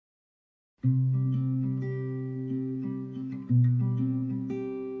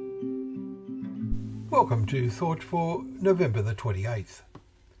Welcome to Thought for November the 28th.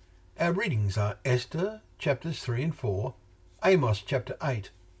 Our readings are Esther chapters 3 and 4, Amos chapter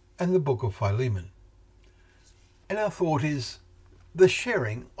 8, and the book of Philemon. And our thought is the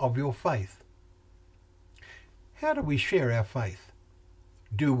sharing of your faith. How do we share our faith?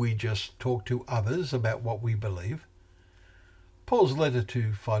 Do we just talk to others about what we believe? Paul's letter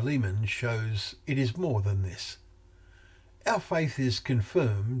to Philemon shows it is more than this. Our faith is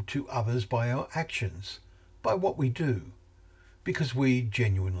confirmed to others by our actions, by what we do, because we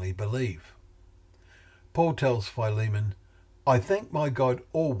genuinely believe. Paul tells Philemon, "I thank my God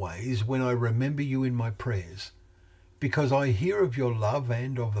always when I remember you in my prayers, because I hear of your love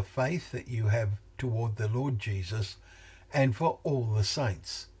and of the faith that you have toward the Lord Jesus and for all the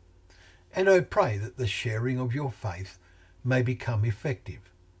saints. And I pray that the sharing of your faith may become effective."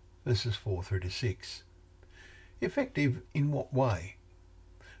 Verses 4 through to 6. Effective in what way?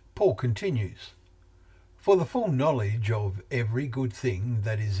 Paul continues, "For the full knowledge of every good thing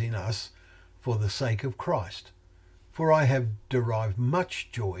that is in us for the sake of Christ. For I have derived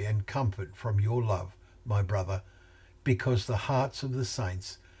much joy and comfort from your love, my brother, because the hearts of the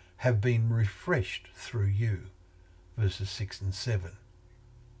saints have been refreshed through you." Verses 6 and 7.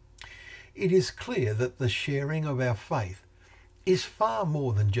 It is clear that the sharing of our faith is far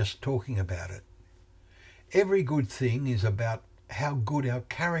more than just talking about it. Every good thing is about how good our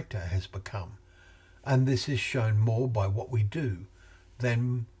character has become, and this is shown more by what we do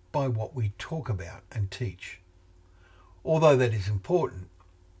than by what we talk about and teach. Although that is important,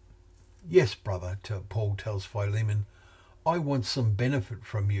 yes, brother, Paul tells Philemon, "I want some benefit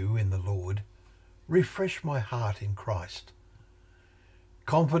from you in the Lord. Refresh my heart in Christ.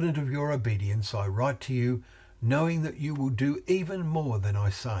 Confident of your obedience, I write to you, knowing that you will do even more than I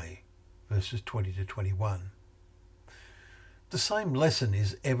say." Verses 20 to 21. The same lesson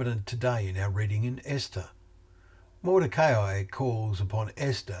is evident today in our reading in Esther. Mordecai calls upon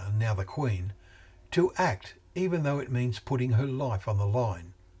Esther, now the queen, to act even though it means putting her life on the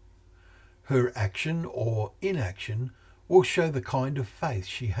line. Her action or inaction will show the kind of faith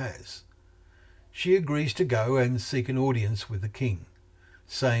she has. She agrees to go and seek an audience with the king,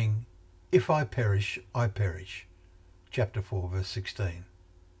 saying, "If I perish, I perish." Chapter 4, verse 16.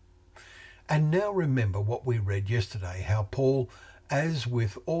 And now remember what we read yesterday, how Paul, as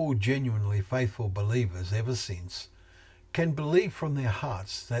with all genuinely faithful believers ever since, can believe from their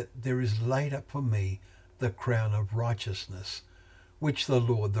hearts that there is laid up for me the crown of righteousness, which the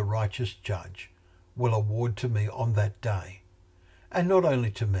Lord, the righteous judge, will award to me on that day, and not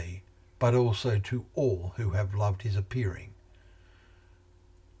only to me, but also to all who have loved his appearing,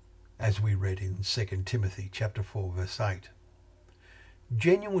 as we read in 2 Timothy chapter 4, verse 8.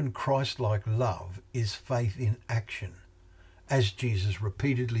 Genuine Christ-like love is faith in action, as Jesus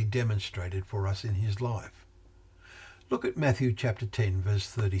repeatedly demonstrated for us in his life. Look at Matthew chapter 10, verse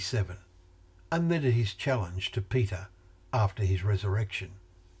 37, and then at his challenge to Peter after his resurrection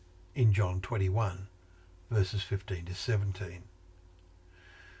in John 21, verses 15 to 17.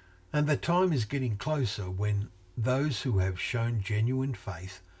 And the time is getting closer when those who have shown genuine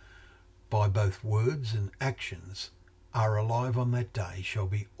faith by both words and actions are alive on that day shall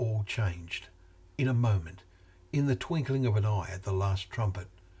be all changed, in a moment, in the twinkling of an eye at the last trumpet.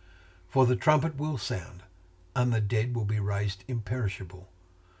 For the trumpet will sound, and the dead will be raised imperishable,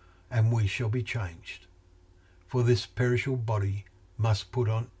 and we shall be changed. For this perishable body must put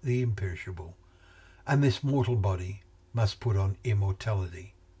on the imperishable, and this mortal body must put on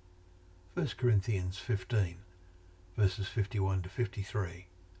immortality. 1 Corinthians 15, verses 51 to 53.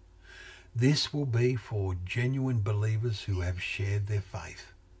 This will be for genuine believers who have shared their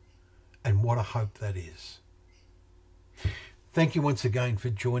faith. And what a hope that is. Thank you once again for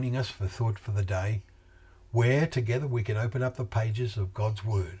joining us for Thought for the Day, where together we can open up the pages of God's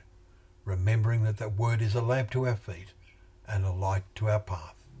Word, remembering that that Word is a lamp to our feet and a light to our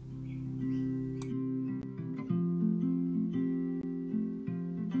path.